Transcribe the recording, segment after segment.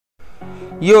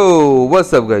Yo,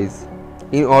 what's up guys?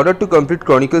 In order to complete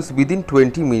Chronicles within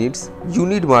 20 minutes, you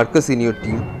need Marcus in your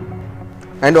team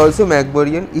and also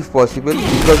Magburian if possible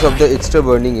because of the extra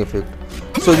burning effect.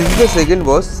 So this is the second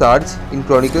boss, Sarge, in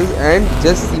Chronicles, and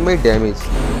just see my damage.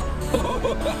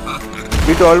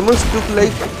 It almost took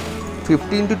like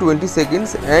 15 to 20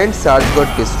 seconds and Sarge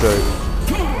got destroyed.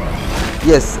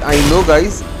 Yes, I know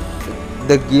guys,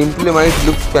 the gameplay might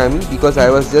look spammy because I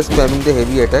was just spamming the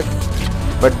heavy attack.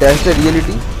 But that's the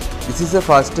reality. This is the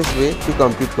fastest way to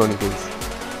complete Chronicles.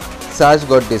 Sarge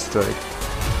got destroyed.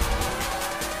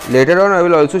 Later on I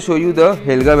will also show you the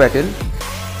Helga battle,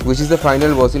 which is the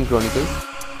final boss in Chronicles.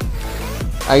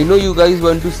 I know you guys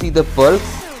want to see the perks,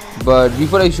 but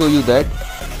before I show you that,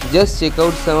 just check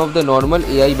out some of the normal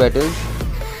AI battles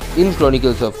in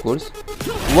Chronicles of course.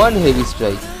 One heavy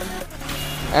strike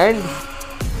and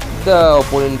the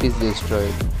opponent is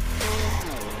destroyed.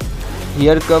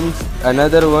 Here comes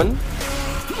another one,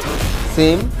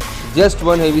 same, just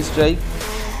one heavy strike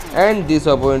and this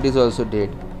opponent is also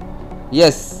dead.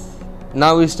 Yes,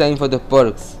 now it's time for the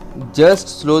perks.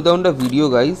 Just slow down the video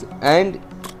guys and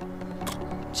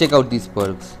check out these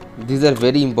perks. These are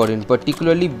very important,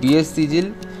 particularly BS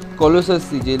Sigil, Colossus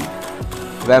Sigil,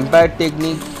 Vampire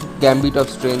Technique, Gambit of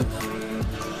Strength.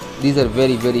 These are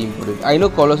very important. I know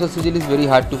Colossus Sigil is very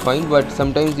hard to find, but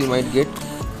sometimes you might get.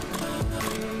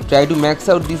 Try to max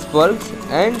out these perks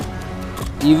and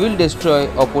you will destroy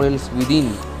opponents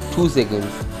within 2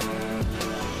 seconds.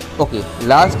 Okay,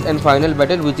 last and final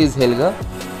battle, which is Helga.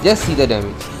 Just see the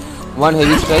damage. One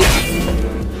heavy strike,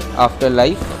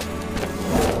 afterlife.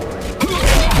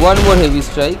 One more heavy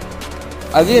strike,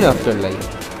 again afterlife.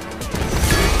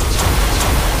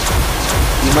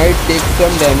 You might take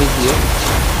some damage here,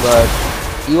 but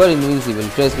you are invincible.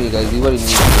 Trust me guys, you are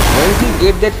invincible. Once you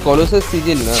get that Colossus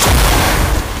Sigil,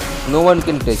 no one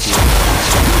can touch you.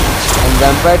 And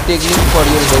Vampire Technique for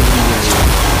your health regeneration.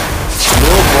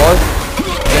 No boss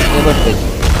can ever touch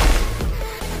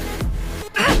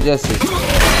you. Just it.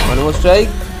 One more strike.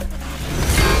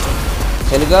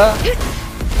 Helga,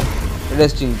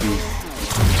 rest in peace.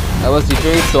 I was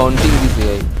literally taunting this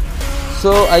AI.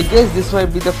 So I guess this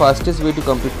might be the fastest way to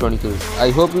complete Chronicles. I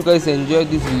hope you guys enjoyed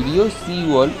this video. See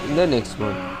you all in the next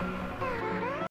one.